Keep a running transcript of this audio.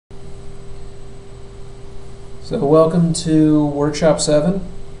So welcome to Workshop 7.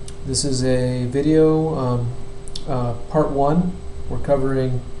 This is a video, part 1. We're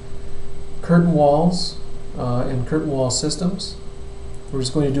covering curtain walls and curtain wall systems. We're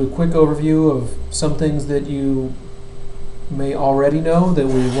just going to do a quick overview of some things that you may already know that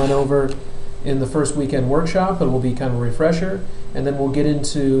we went over in the first weekend workshop, but it will be kind of a refresher. And then we'll get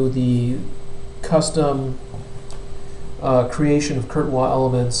into the custom creation of curtain wall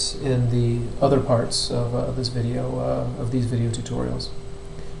elements in the other parts of this video, of these video tutorials.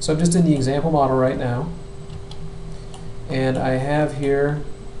 So I'm just in the example model right now, and I have here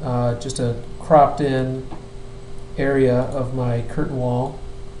just a cropped in area of my curtain wall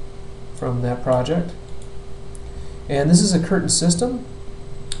from that project. And this is a curtain system.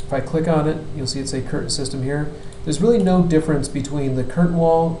 If I click on it, you'll see it say curtain system here. There's really no difference between the curtain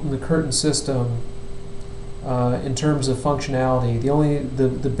wall and the curtain system in terms of functionality.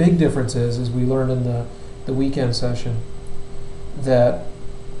 The big difference is, as we learned in the weekend session, that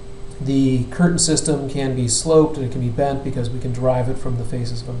the curtain system can be sloped and it can be bent because we can derive it from the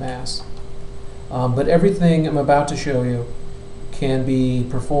faces of a mass. But everything I'm about to show you can be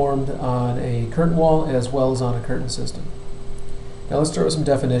performed on a curtain wall as well as on a curtain system. Now let's start with some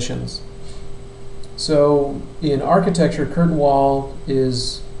definitions. So in architecture, curtain wall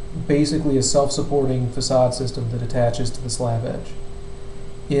is basically a self-supporting facade system that attaches to the slab edge.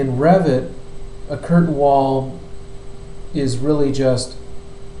 In Revit, a curtain wall is really just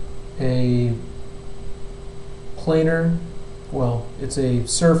a planar, well, it's a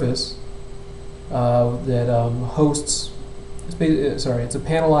surface that hosts, it's a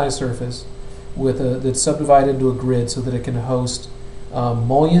panelized surface with that's subdivided into a grid so that it can host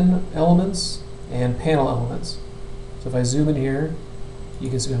mullion elements and panel elements. So if I zoom in here, you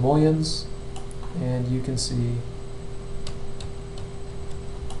can see my mullions, and you can see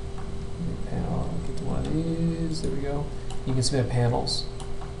panel. I'll get to one of these. There we go. You can see my panels.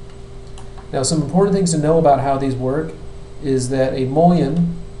 Now, some important things to know about how these work is that a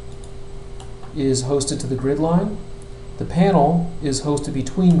mullion is hosted to the grid line. The panel is hosted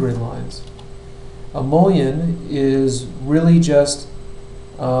between grid lines. A mullion is really just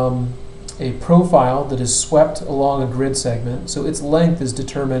a profile that is swept along a grid segment, so its length is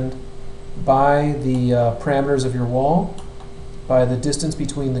determined by the parameters of your wall, by the distance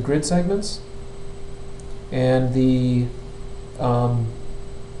between the grid segments, and the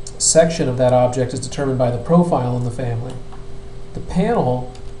section of that object is determined by the profile in the family. The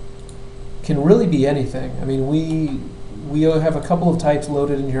panel can really be anything. I mean, we have a couple of types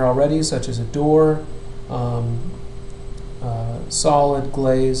loaded in here already, such as a door, solid,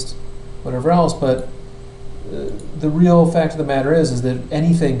 glazed, whatever else, but the real fact of the matter is that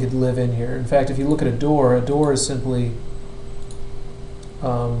anything could live in here. In fact, if you look at a door is simply,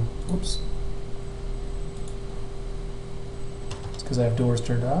 whoops, it's because I have doors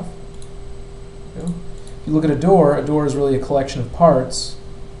turned off. If you look at a door is really a collection of parts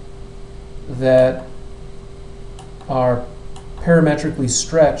that are parametrically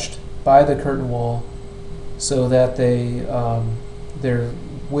stretched by the curtain wall so that their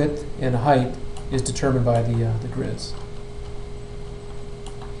width and height is determined by the grids.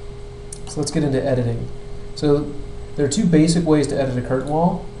 So let's get into editing. So there are two basic ways to edit a curtain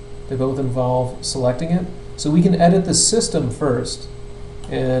wall. They both involve selecting it. So we can edit the system first,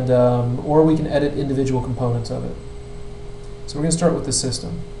 and or we can edit individual components of it. So we're going to start with the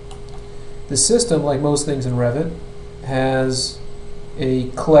system. The system, like most things in Revit, has a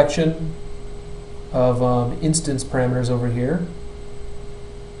collection of instance parameters over here.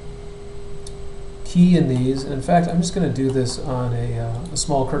 Key in these, and in fact, I'm just going to do this on a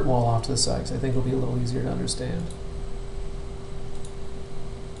small curtain wall off to the side because I think it'll be a little easier to understand.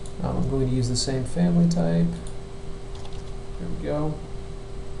 I'm going to use the same family type. There we go.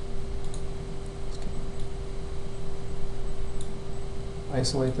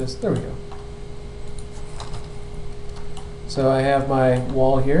 Isolate this. There we go. So I have my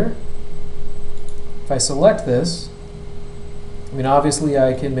wall here. If I select this, I mean, obviously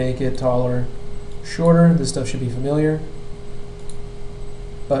I can make it taller, shorter. This stuff should be familiar.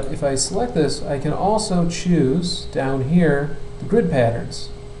 But if I select this, I can also choose down here the grid patterns.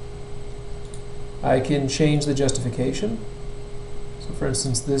 I can change the justification. So for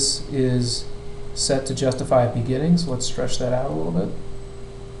instance, this is set to justify at beginning, so let's stretch that out a little bit.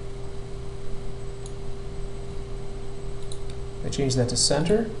 I change that to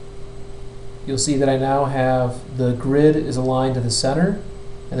center. You'll see that I now have the grid is aligned to the center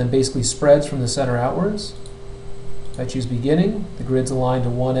and then basically spreads from the center outwards. If I choose beginning, the grid's aligned to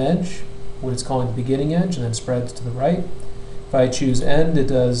one edge, what it's calling the beginning edge, and then spreads to the right. If I choose end, it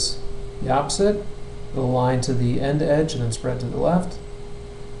does the opposite. It'll align to the end edge and then spread to the left.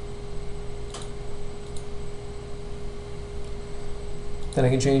 Then I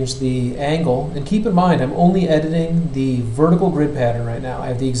can change the angle, and keep in mind I'm only editing the vertical grid pattern right now. I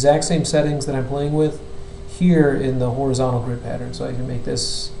have the exact same settings that I'm playing with here in the horizontal grid pattern, so I can make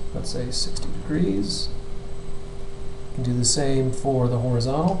this, let's say, 60 degrees. I can do the same for the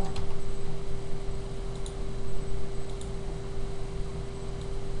horizontal.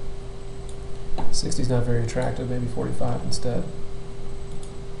 $60 is not very attractive, maybe 45 instead.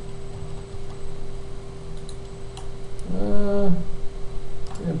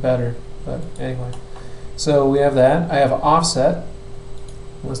 Better, but anyway. So we have that. I have offset.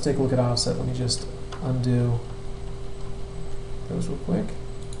 Let's take a look at offset. Let me just undo those real quick.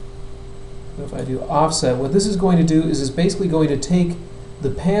 If I do offset, what this is going to do is it's basically going to take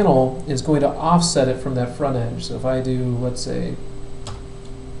the panel, is going to offset it from that front edge. So if I do, let's say,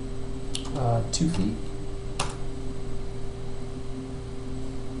 2 feet,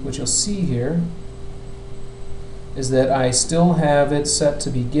 what you'll see here is that I still have it set to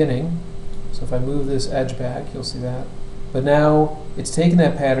beginning. So if I move this edge back, you'll see that. But now it's taken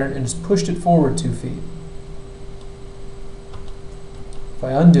that pattern and just pushed it forward 2 feet. If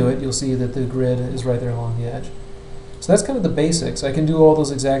I undo it, you'll see that the grid is right there along the edge. So that's kind of the basics. I can do all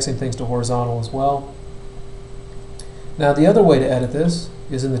those exact same things to horizontal as well. Now the other way to edit this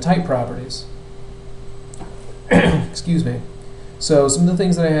is in the type properties. Excuse me. So some of the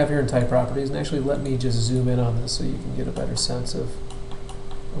things that I have here in type properties, and actually let me just zoom in on this so you can get a better sense of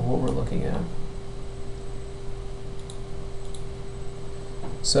what we're looking at.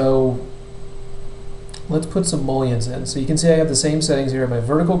 So let's put some mullions in. So you can see I have the same settings here, my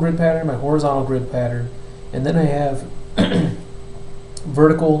vertical grid pattern, my horizontal grid pattern, and then I have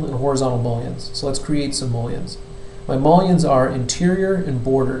vertical and horizontal mullions. So let's create some mullions. My mullions are interior and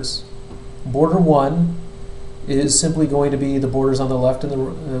borders. Border 1 is simply going to be the borders on the left,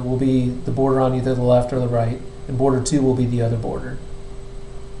 and will be the border on either the left or the right, and border 2 will be the other border.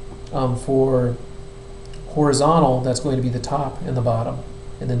 For horizontal, that's going to be the top and the bottom,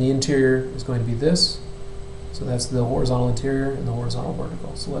 and then the interior is going to be this. So that's the horizontal interior and the horizontal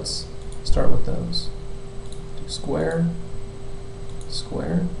vertical. So let's start with those. Do square,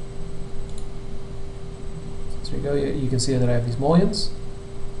 square. So there you go. You can see that I have these mullions.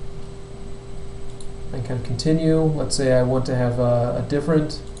 I can kind of continue. Let's say I want to have a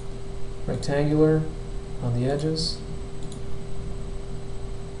different rectangular on the edges.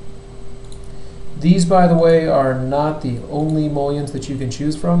 These, by the way, are not the only mullions that you can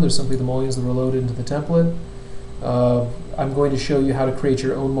choose from. They're simply the mullions that were loaded into the template. I'm going to show you how to create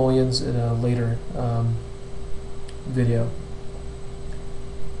your own mullions in a later video.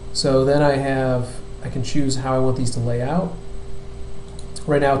 So then I can choose how I want these to lay out.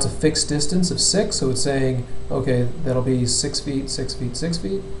 Right now it's a fixed distance of 6, so it's saying, okay, that'll be 6 feet, 6 feet, 6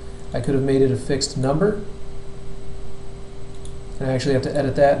 feet. I could have made it a fixed number. And I actually have to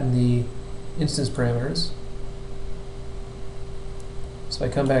edit that in the instance parameters. So I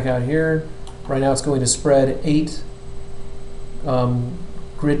come back out here. Right now it's going to spread 8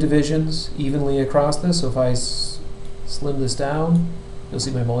 grid divisions evenly across this. So if I slim this down, you'll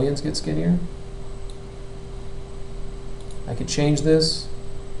see my mullions get skinnier. I could change this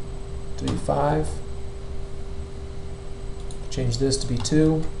to be 5. Change this to be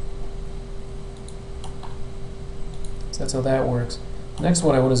 2. So that's how that works. Next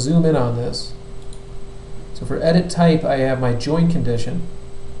one, I want to zoom in on this. So for edit type, I have my join condition.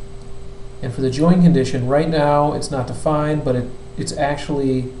 And for the join condition, right now it's not defined, but it's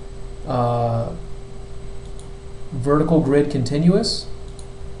actually vertical grid continuous.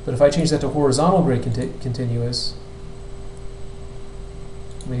 But if I change that to horizontal grid continuous,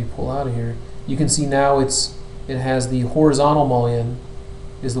 let me pull out of here, you can see now it has the horizontal mullion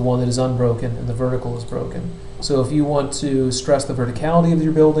is the one that is unbroken and the vertical is broken. So if you want to stress the verticality of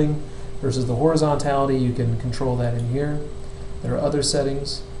your building versus the horizontality, you can control that in here. There are other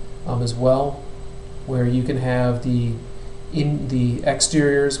settings as well where you can have the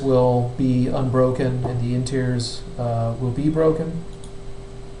exteriors will be unbroken and the interiors will be broken.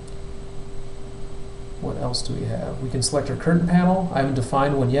 What else do we have? We can select our curtain panel. I haven't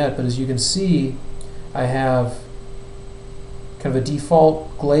defined one yet, but as you can see, I have kind of a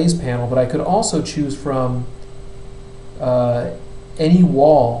default glaze panel, but I could also choose from any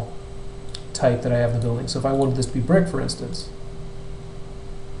wall type that I have in the building. So if I wanted this to be brick, for instance,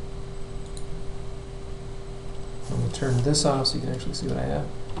 I'm going to turn this off so you can actually see what I have.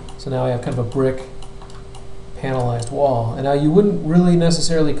 So now I have kind of a brick panelized wall. And now you wouldn't really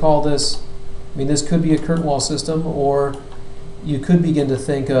necessarily call this, I mean, this could be a curtain wall system, or you could begin to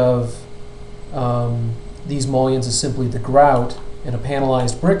think of these mullions as simply the grout in a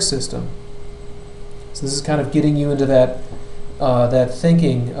panelized brick system. So this is kind of getting you into that that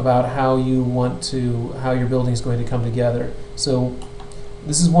thinking about how you want to, how your building is going to come together. So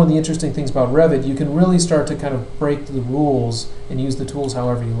this is one of the interesting things about Revit. You can really start to kind of break the rules and use the tools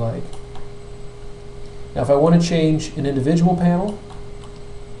however you like. Now if I want to change an individual panel,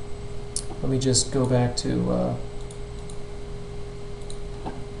 let me just go back to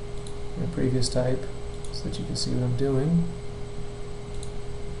my previous type so that you can see what I'm doing.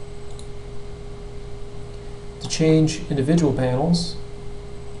 To change individual panels,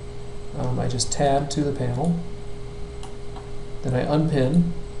 I just tab to the panel, then I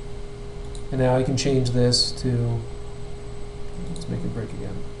unpin, and now I can change this to, let's make it brick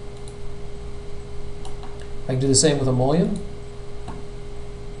again. I can do the same with a mullion.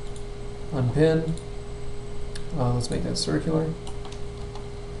 Unpin, let's make that circular.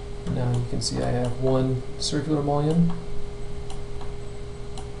 And now you can see I have one circular mullion.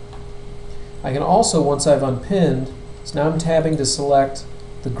 I can also, once I've unpinned, so now I'm tabbing to select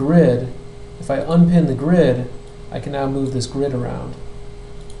the grid. If I unpin the grid, I can now move this grid around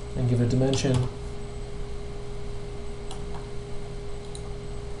and give it a dimension.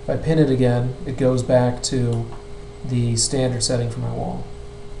 If I pin it again, it goes back to the standard setting for my wall.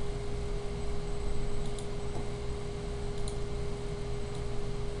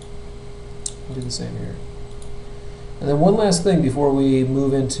 I'll do the same here. And then one last thing before we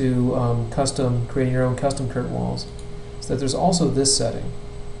move into creating your own custom curtain walls, is that there's also this setting.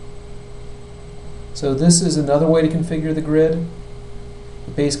 So this is another way to configure the grid.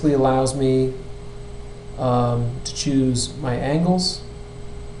 It basically allows me to choose my angles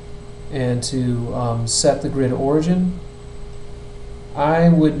and to set the grid origin. I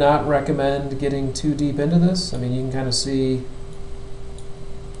would not recommend getting too deep into this. I mean, you can kind of see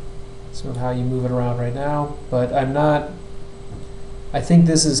some of how you move it around right now, but I'm not, I think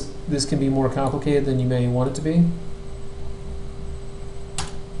this can be more complicated than you may want it to be.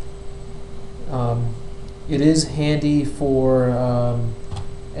 It is handy for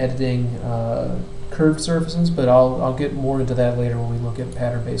editing curved surfaces, but I'll get more into that later when we look at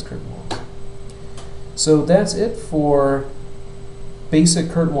pattern-based curtain walls. So that's it for basic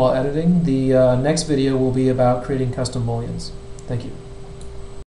curtain wall editing. The next video will be about creating custom mullions. Thank you.